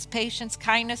 peace, patience,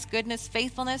 kindness, goodness,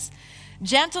 faithfulness,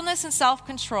 gentleness, and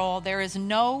self-control. There is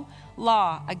no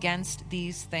law against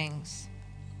these things.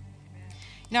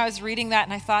 You know, I was reading that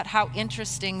and I thought how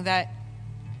interesting that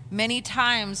many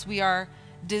times we are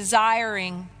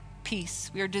desiring peace,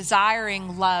 we are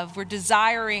desiring love, we're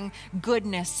desiring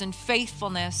goodness and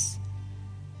faithfulness,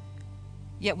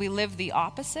 yet we live the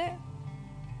opposite,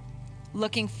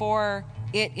 looking for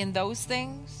it in those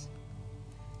things,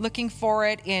 looking for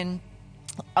it in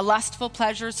lustful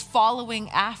pleasures, following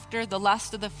after the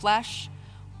lust of the flesh.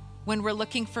 When we're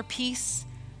looking for peace,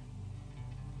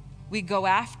 we go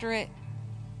after it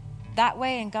that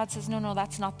way, and God says, no,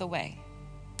 that's not the way.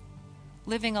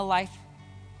 Living a life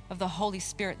of the Holy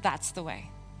Spirit, that's the way.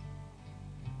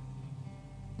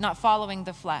 Not following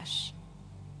the flesh,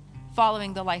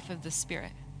 following the life of the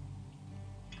Spirit.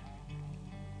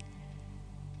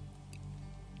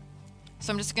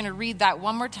 So I'm just going to read that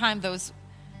one more time, and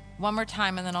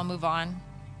then I'll move on.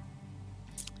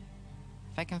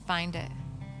 If I can find it.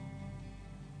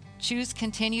 Choose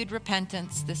continued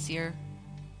repentance this year.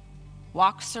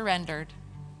 Walk surrendered.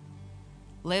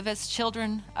 Live as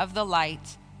children of the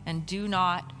light, and do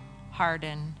not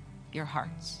harden your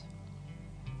hearts.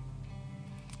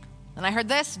 And I heard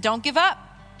this: don't give up.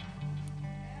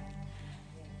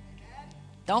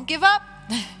 Don't give up.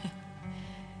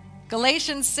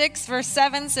 Galatians 6 verse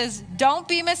 7 says, don't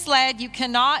be misled. You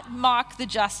cannot mock the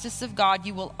justice of God.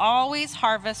 You will always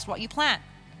harvest what you plant.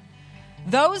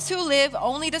 Those who live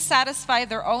only to satisfy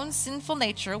their own sinful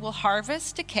nature will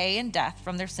harvest decay and death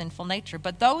from their sinful nature.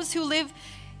 But those who live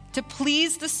to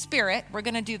please the Spirit, we're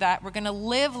going to do that. We're going to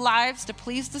live lives to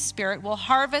please the Spirit. Will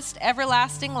harvest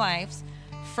everlasting lives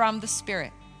from the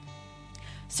Spirit.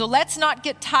 So let's not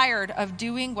get tired of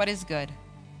doing what is good.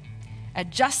 At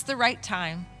just the right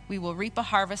time, we will reap a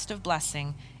harvest of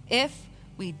blessing if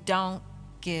we don't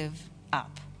give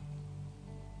up.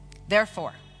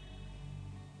 Therefore,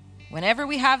 whenever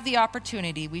we have the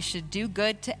opportunity, we should do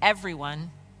good to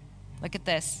everyone. Look at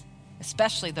this,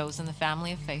 especially those in the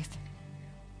family of faith.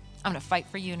 I'm going to fight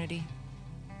for unity.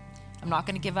 I'm not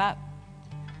going to give up.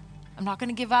 I'm not going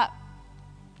to give up.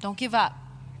 Don't give up.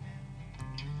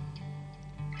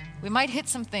 We might hit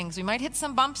some things. We might hit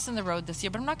some bumps in the road this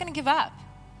year, but I'm not going to give up.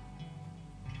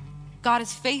 God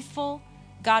is faithful.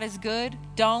 God is good.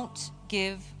 Don't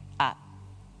give up.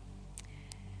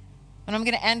 And I'm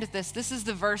going to end with this. This is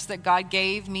the verse that God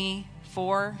gave me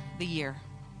for the year,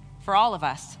 for all of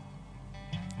us.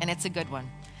 And it's a good one.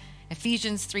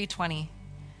 Ephesians 3:20.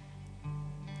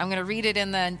 I'm going to read it in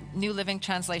the New Living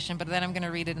Translation, but then I'm going to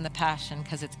read it in the Passion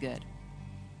because it's good.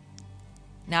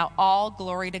 Now all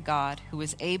glory to God, who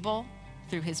is able,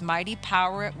 through his mighty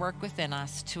power at work within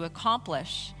us, to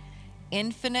accomplish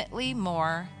infinitely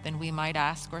more than we might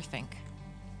ask or think.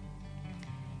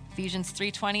 Ephesians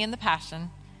 3:20 in the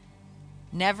Passion.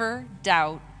 Never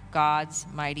doubt God's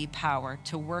mighty power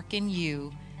to work in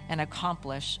you and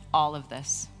accomplish all of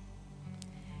this.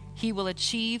 He will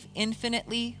achieve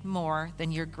infinitely more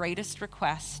than your greatest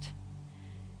request,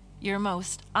 your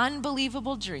most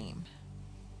unbelievable dream,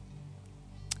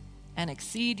 and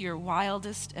exceed your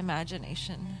wildest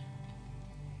imagination.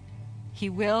 He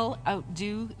will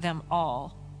outdo them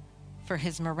all, for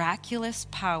his miraculous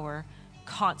power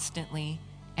constantly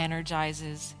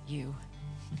energizes you.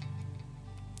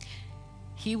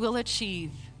 He will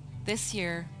achieve this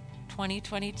year,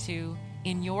 2022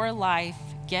 in your life,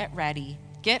 get ready.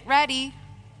 Get ready.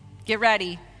 Get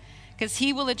ready. Because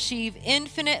he will achieve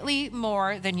infinitely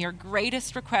more than your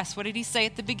greatest request. What did he say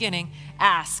at the beginning?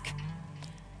 Ask,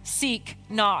 seek,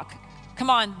 knock.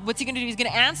 Come on, what's he going to do? He's going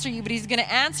to answer you, but he's going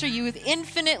to answer you with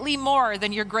infinitely more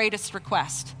than your greatest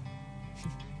request.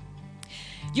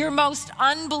 Your most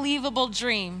unbelievable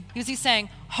dream. He's saying,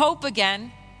 hope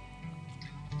again.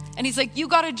 And he's like, you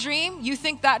got a dream? You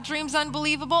think that dream's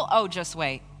unbelievable? Oh, just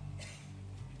wait.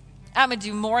 I'm going to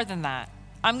do more than that.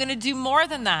 I'm going to do more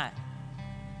than that.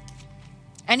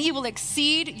 And he will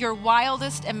exceed your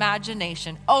wildest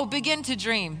imagination. Oh, begin to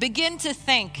dream. Begin to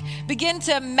think. Begin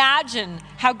to imagine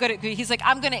how good it could be. He's like,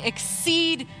 I'm going to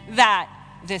exceed that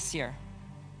this year.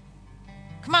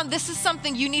 Come on, this is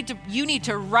something you need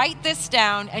to write this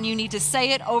down, and you need to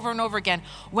say it over and over again.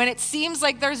 When it seems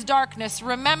like there's darkness,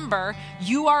 remember,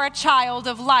 you are a child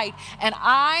of light. And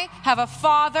I have a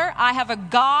Father, I have a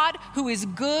God who is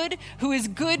good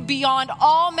beyond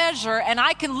all measure. And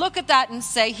I can look at that and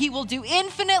say, he will do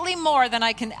infinitely more than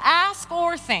I can ask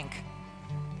or think.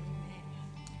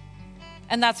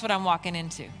 And that's what I'm walking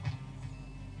into.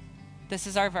 This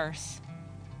is our verse.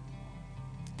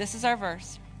 This is our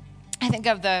verse. I think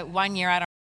of the one year, I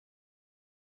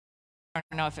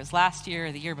don't know if it was last year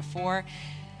or the year before,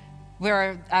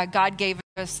 where God gave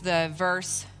us the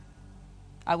verse,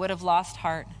 I would have lost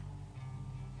heart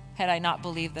had I not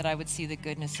believed that I would see the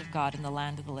goodness of God in the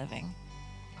land of the living.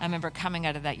 I remember coming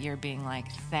out of that year being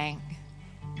like, thank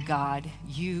God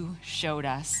you showed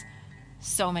us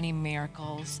so many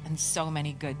miracles and so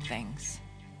many good things.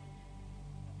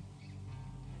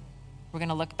 We're going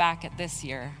to look back at this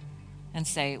year and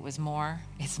say it's more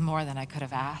than I could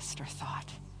have asked or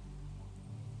thought.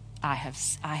 I have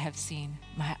seen.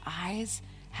 My eyes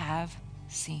have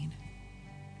seen.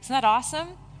 Isn't that awesome?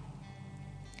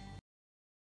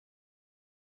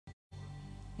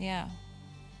 Yeah.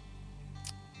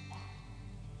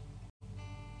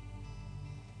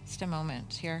 Just a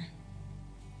moment here.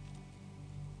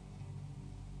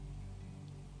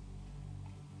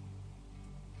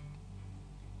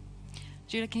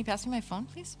 Judah, can you pass me my phone,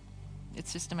 please?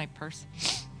 It's just in my purse.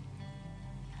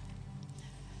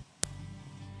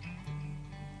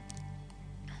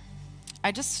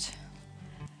 I just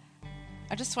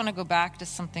want to go back to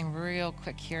something real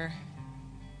quick here.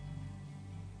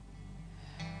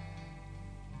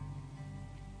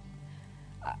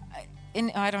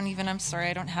 I'm sorry,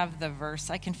 I don't have the verse.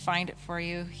 I can find it for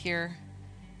you here.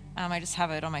 I just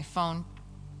have it on my phone.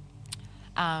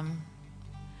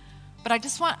 But I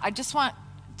just want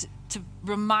to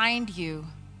remind you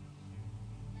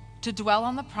to dwell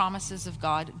on the promises of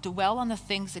God, dwell on the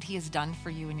things that he has done for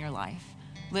you in your life,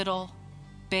 little,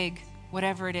 big,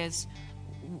 whatever it is.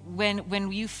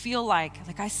 When you feel like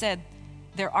I said,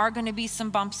 there are going to be some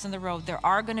bumps in the road. There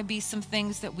are going to be some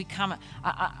things that we come.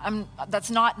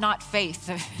 That's not faith.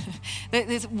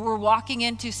 We're walking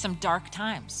into some dark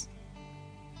times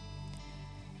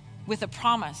with a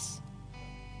promise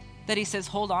that he says,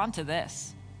 hold on to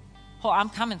this. I'm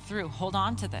coming through. Hold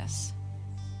on to this.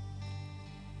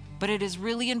 But it is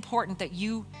really important that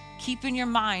you keep in your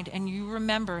mind and you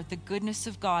remember the goodness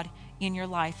of God in your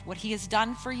life, what he has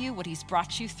done for you, what he's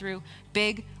brought you through,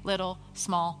 big, little,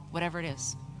 small, whatever it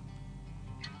is.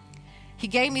 He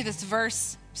gave me this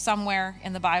verse somewhere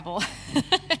in the Bible.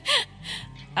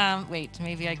 Wait,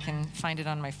 maybe I can find it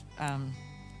on my,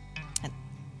 let's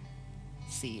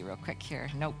see real quick here.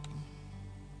 Nope.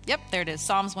 Yep, there it is,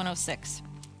 Psalms 106.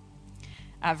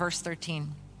 Verse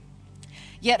 13.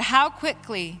 Yet how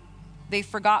quickly they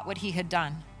forgot what he had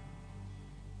done.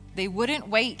 They wouldn't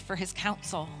wait for his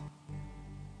counsel.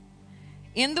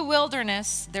 In the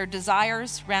wilderness, their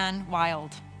desires ran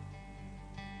wild,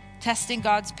 testing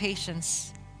God's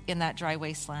patience in that dry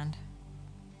wasteland.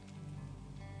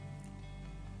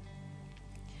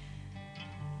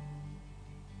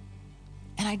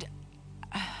 And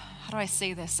how do I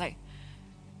say this?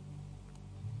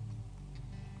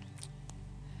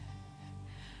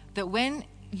 That when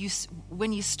you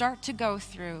start to go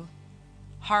through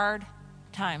hard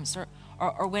times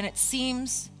or when it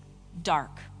seems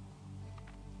dark,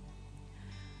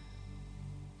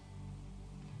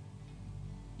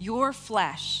 your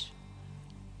flesh,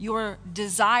 your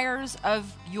desires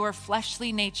of your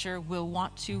fleshly nature will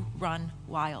want to run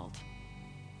wild,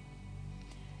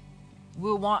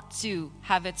 will want to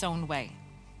have its own way.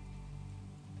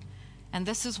 And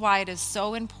this is why it is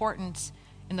so important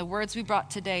in the words we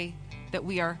brought today that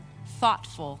we are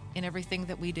thoughtful in everything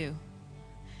that we do.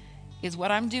 Is what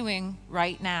I'm doing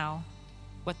right now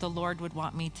what the Lord would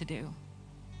want me to do?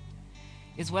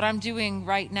 Is what I'm doing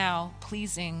right now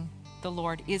pleasing the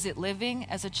Lord? Is it living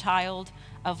as a child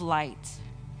of light?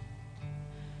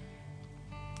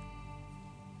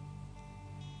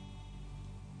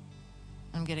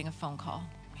 I'm getting a phone call.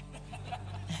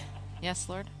 Yes,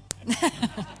 Lord?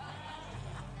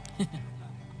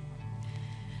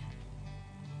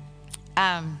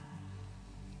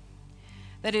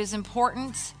 That it is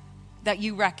important that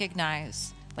you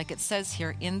recognize, like it says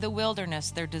here, in the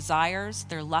wilderness, their desires,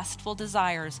 their lustful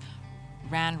desires,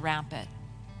 ran rampant.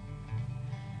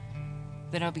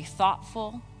 That I'll be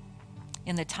thoughtful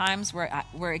in the times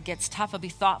where it gets tough. I'll be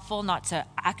thoughtful not to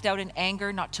act out in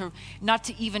anger, not to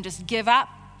even just give up.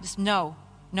 Just no.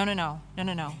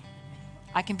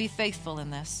 I can be faithful in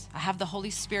this. I have the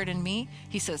Holy Spirit in me.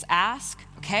 He says, ask,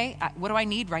 okay? What do I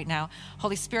need right now?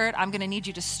 Holy Spirit, I'm going to need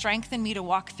you to strengthen me to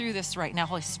walk through this right now.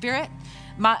 Holy Spirit,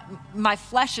 my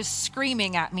flesh is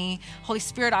screaming at me. Holy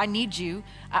Spirit, I need you.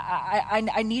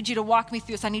 I need you to walk me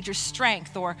through this. I need your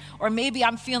strength. Or maybe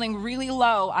I'm feeling really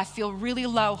low. I feel really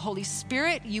low. Holy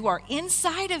Spirit, you are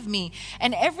inside of me.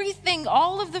 And everything,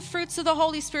 all of the fruits of the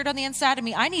Holy Spirit on the inside of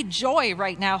me. I need joy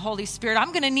right now, Holy Spirit.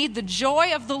 I'm going to need the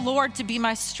joy of the Lord to be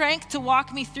my strength to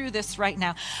walk me through this right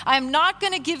now. I'm not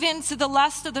going to give in to the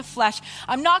lust of the flesh.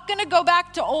 I'm not going to go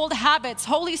back to old habits.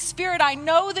 Holy Spirit, I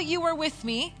know that you are with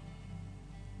me.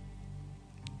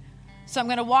 So I'm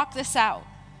going to walk this out.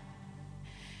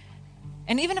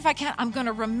 And even if I can't, I'm going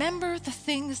to remember the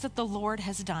things that the Lord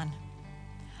has done.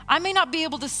 I may not be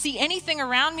able to see anything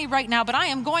around me right now, but I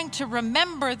am going to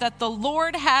remember that the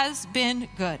Lord has been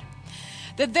good.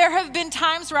 That there have been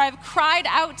times where I've cried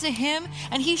out to him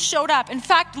and he showed up. In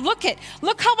fact, look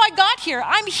how I got here.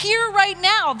 I'm here right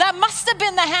now. That must have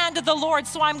been the hand of the Lord,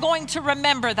 so I'm going to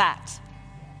remember that.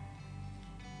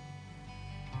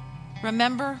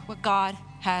 Remember what God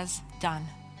has done.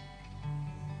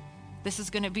 This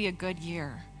is going to be a good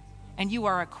year, and you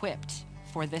are equipped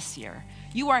for this year.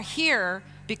 You are here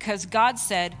because God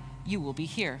said you will be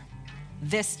here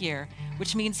this year,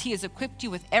 which means he has equipped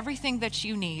you with everything that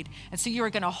you need. And so you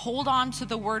are going to hold on to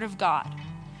the word of God.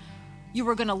 You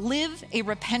are going to live a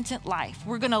repentant life.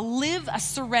 We're going to live a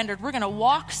surrendered. We're going to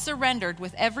walk surrendered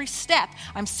with every step.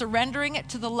 I'm surrendering it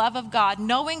to the love of God,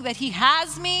 knowing that he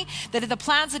has me, that the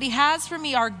plans that he has for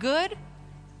me are good,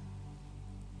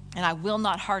 and I will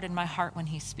not harden my heart when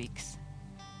he speaks.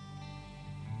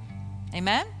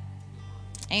 Amen?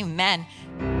 Amen.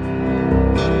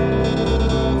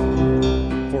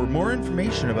 For more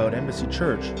information about Embassy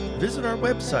Church, visit our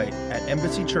website at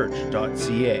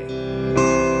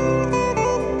embassychurch.ca.